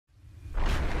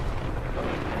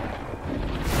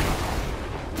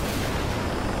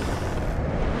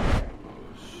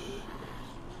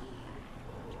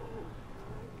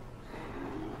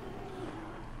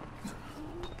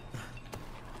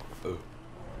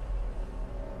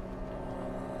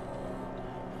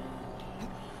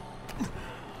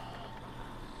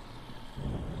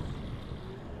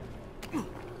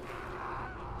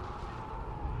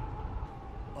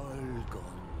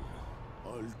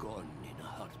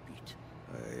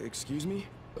Excuse me?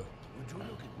 Would you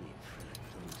look at me, Fred,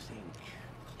 and think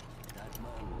that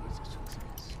man is a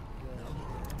success?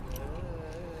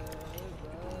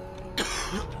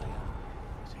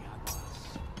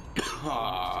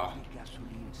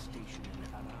 Gasoline station in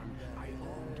Haran I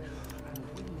owned, and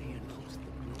when they announced the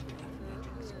Global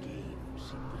Athletics Games,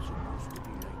 it was supposed to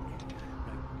be like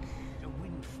a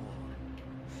windfall,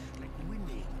 like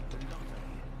winning the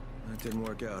lottery. That didn't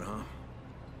work out, huh?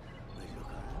 Well, look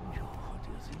around you. What do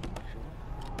you think?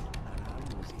 Haran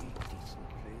was a decent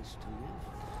place to live.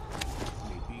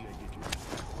 Maybe a little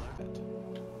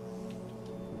backward.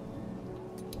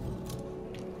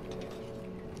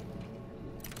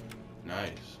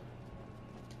 Nice.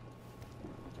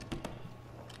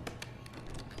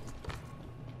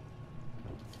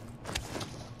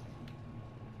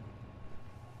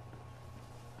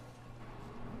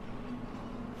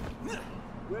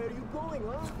 Where are you going,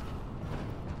 huh?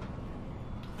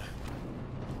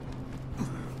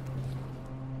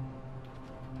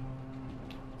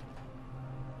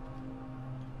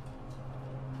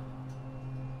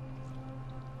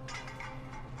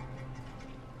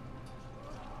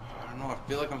 I don't know, I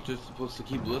feel like I'm just supposed to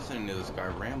keep listening to this guy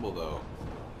ramble though.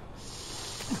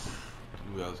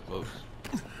 Ooh, that was close.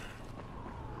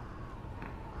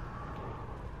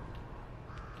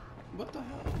 What the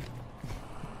hell?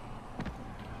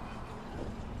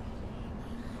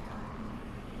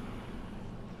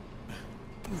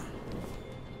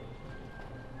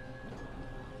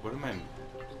 What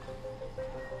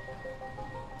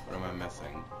am I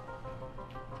missing?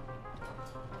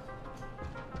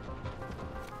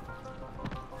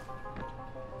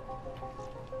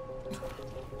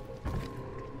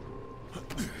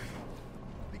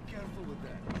 Be careful with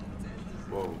that.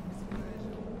 Whoa.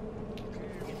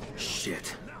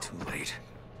 Shit. Too late.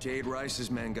 Jade Rice's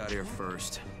men got here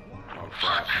first. Oh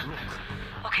crap.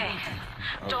 Okay,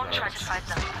 don't try to fight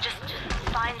them. Just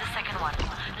find the second one.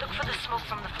 Look for the smoke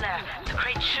from the flare. The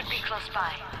crate should be close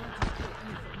by.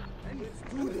 Let's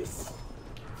do this.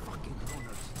 Fucking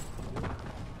corners.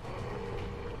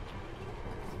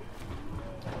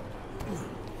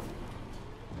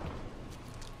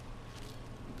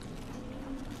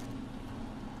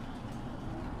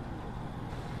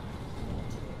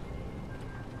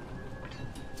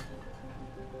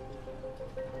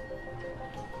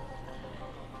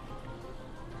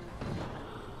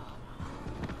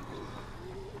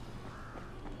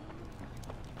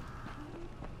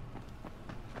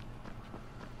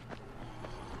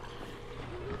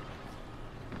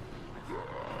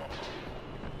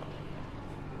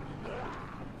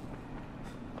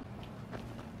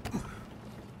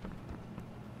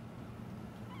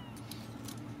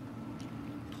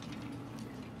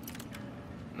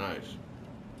 Nice.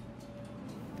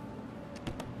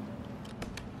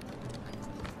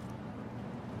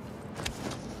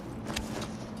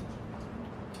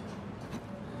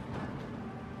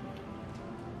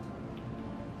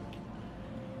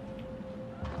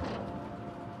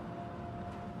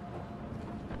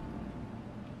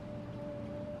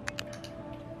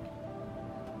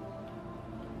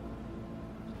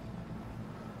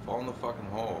 Fall in the fucking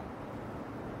hole.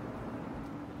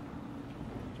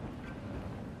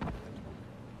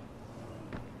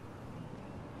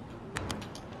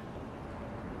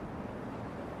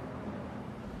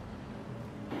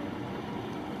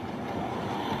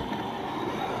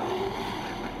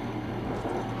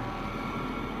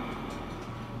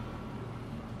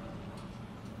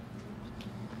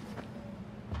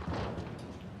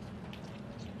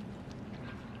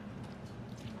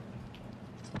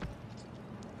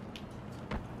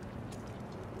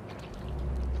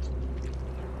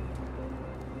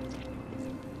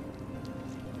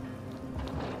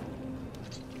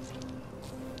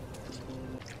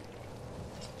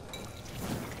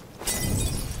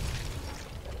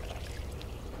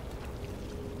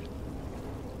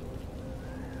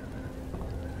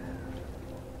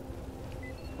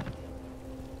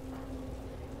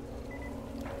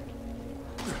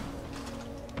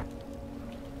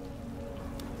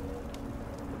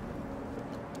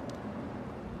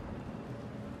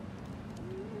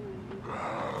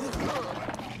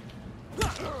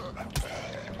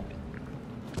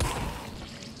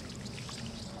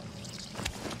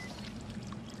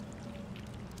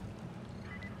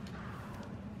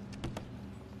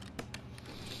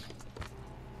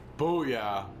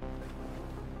 Booyah.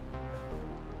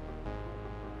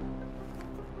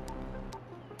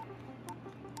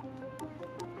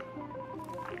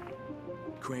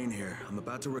 Crane here. I'm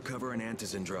about to recover an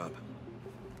antizin drop.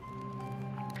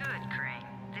 Good, Crane.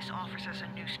 This offers us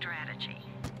a new strategy.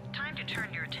 Time to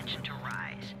turn your attention to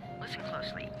Rise. Let's listen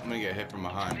closely. I'm gonna get hit from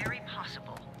behind. It's very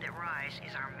possible that Rise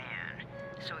is our man.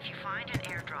 So if you find an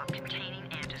airdrop containing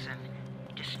Anderson,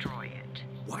 destroy it.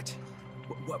 What?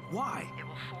 Why? It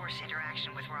will force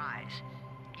interaction with Rise.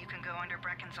 You can go under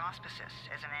Brecken's auspices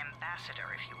as an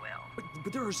ambassador, if you will.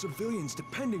 But there are civilians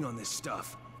depending on this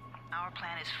stuff. Our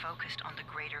plan is focused on the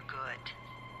greater good.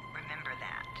 Remember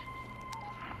that.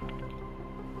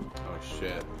 Oh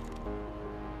shit.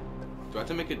 Do I have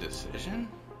to make a decision?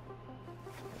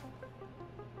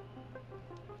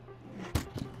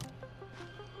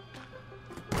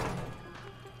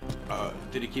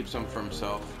 Did he keep some for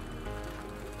himself?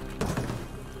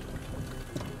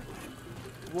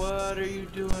 What are you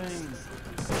doing?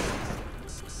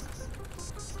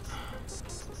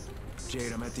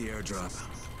 Jade, I'm at the airdrop.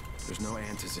 There's no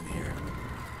Antis in here.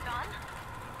 Done?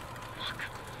 Fuck.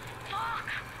 Fuck!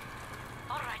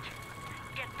 Alright.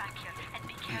 Get back here and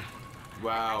be careful.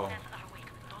 Wow. Hyenas are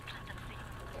awake. Don't let them see.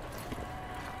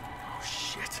 Oh,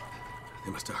 shit.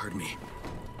 They must have heard me.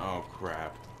 Oh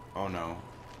crap. Oh no.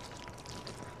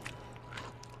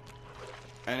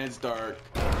 And it's dark.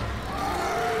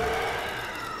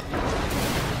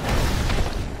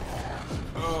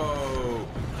 Oh.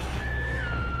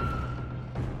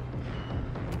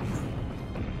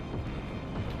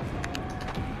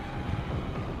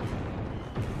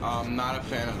 I'm not a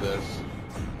fan of this.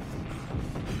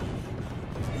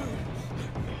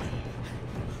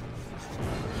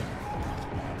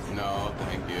 No,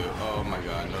 thank you. Oh my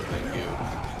god, no thank you.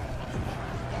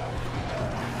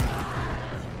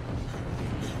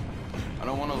 I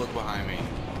don't want to look behind me.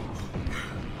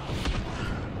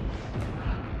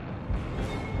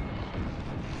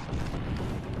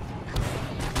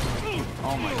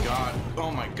 Oh my god. Oh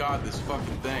my god, this fucking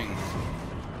thing.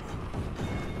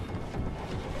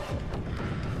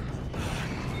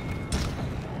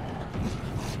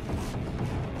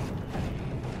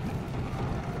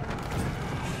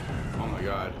 Oh my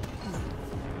god.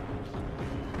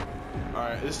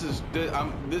 Alright, this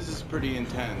is pretty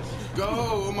intense. Go!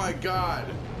 Oh my god!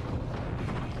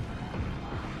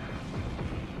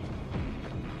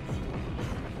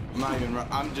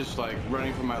 I'm just like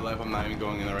running for my life. I'm not even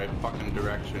going in the right fucking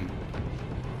direction.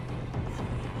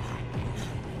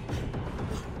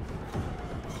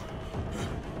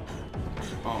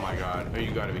 Oh my god. Oh,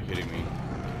 you gotta be kidding me.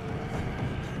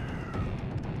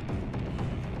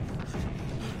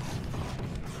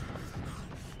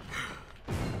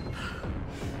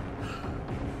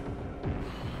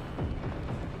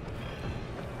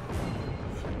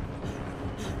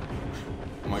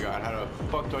 Oh my god, how the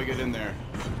fuck do I get in there?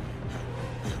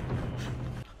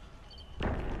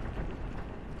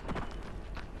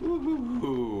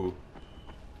 Woohoo!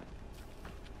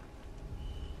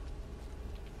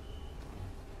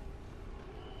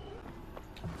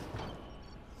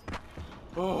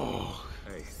 Oh.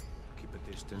 Hey, keep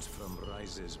a distance from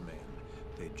Rise's men.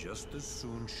 They just as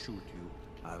soon shoot you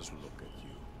as look at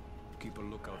you. Keep a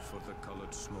lookout for the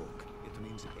colored smoke. It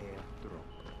means airdrop.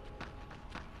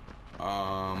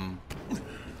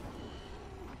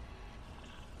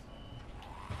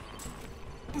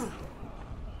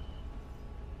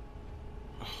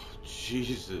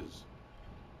 Jesus.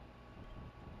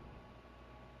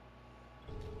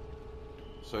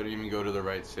 So I didn't even go to the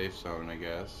right safe zone, I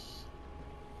guess.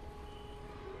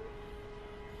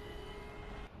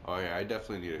 Oh yeah, I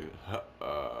definitely need to,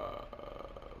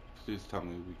 please tell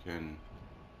me we can...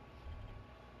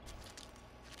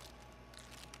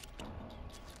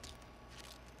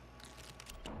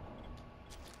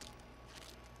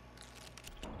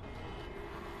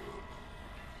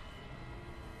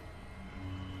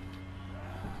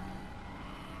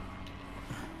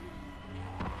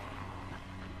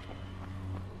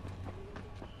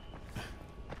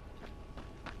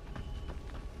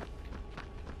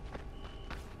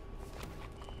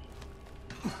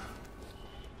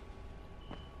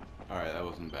 Alright, that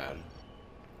wasn't bad.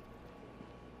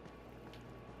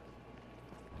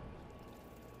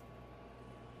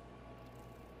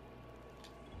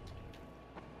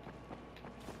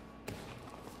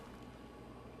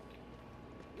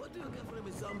 What do you get from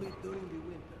a zombie during the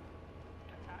winter?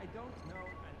 I don't know,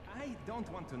 and I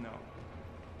don't want to know.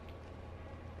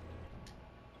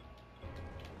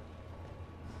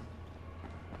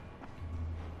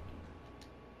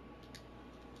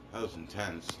 That was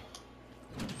intense.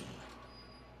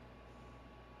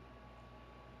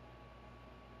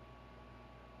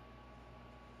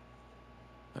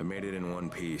 I made it in one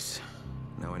piece.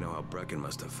 Now I know how Brecken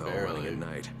must have felt Barely. running at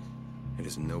night. It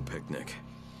is no picnic.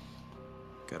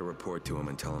 Gotta report to him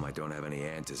and tell him I don't have any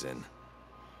Antis in.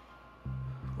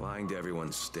 Lying to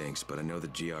everyone stinks, but I know the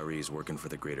GRE is working for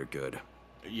the greater good.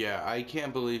 Yeah, I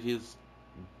can't believe he's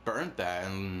burnt that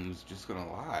and is just gonna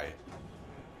lie.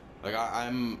 Like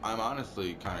I'm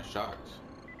honestly kind of shocked.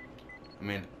 I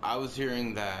mean, I was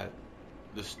hearing that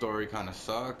the story kind of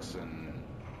sucks and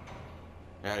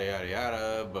yada yada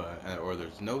yada, but or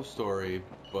there's no story,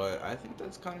 but I think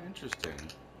that's kind of interesting.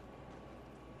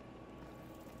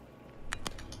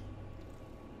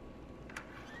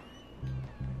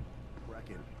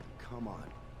 Brecken, come on.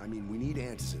 I mean, we need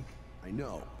Anderson. I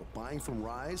know, but buying from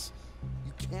Rise?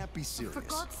 You can't be serious. For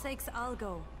God's sakes, I'll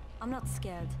go. I'm not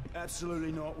scared.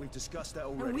 Absolutely not. We've discussed that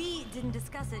And already. we didn't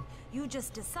discuss it. You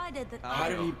just decided that How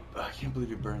did he? I can't believe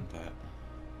he burnt that.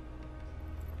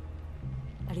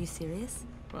 Are you serious?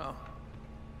 Well,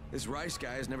 this Rice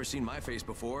guy has never seen my face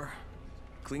before.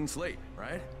 Clean slate,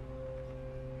 right?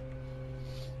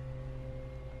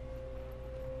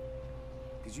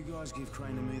 Could you guys give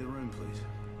Crane and me the room, please?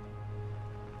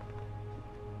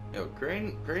 Yo,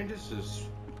 Crane just is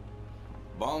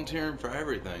volunteering for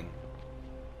everything.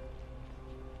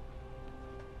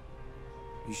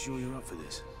 You sure you're up for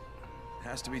this?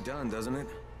 Has to be done, doesn't it?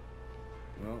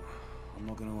 Well, I'm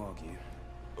not gonna argue.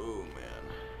 Oh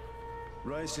man.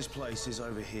 Rice's place is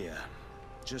over here.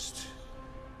 Just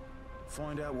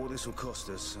find out what this will cost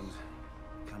us and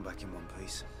come back in one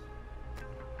piece.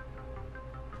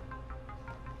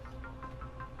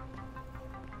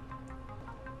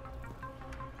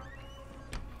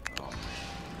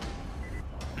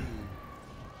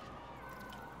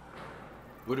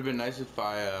 Would have been nice if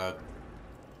I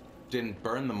didn't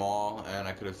burn them all and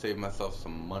I could have saved myself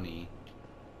some money.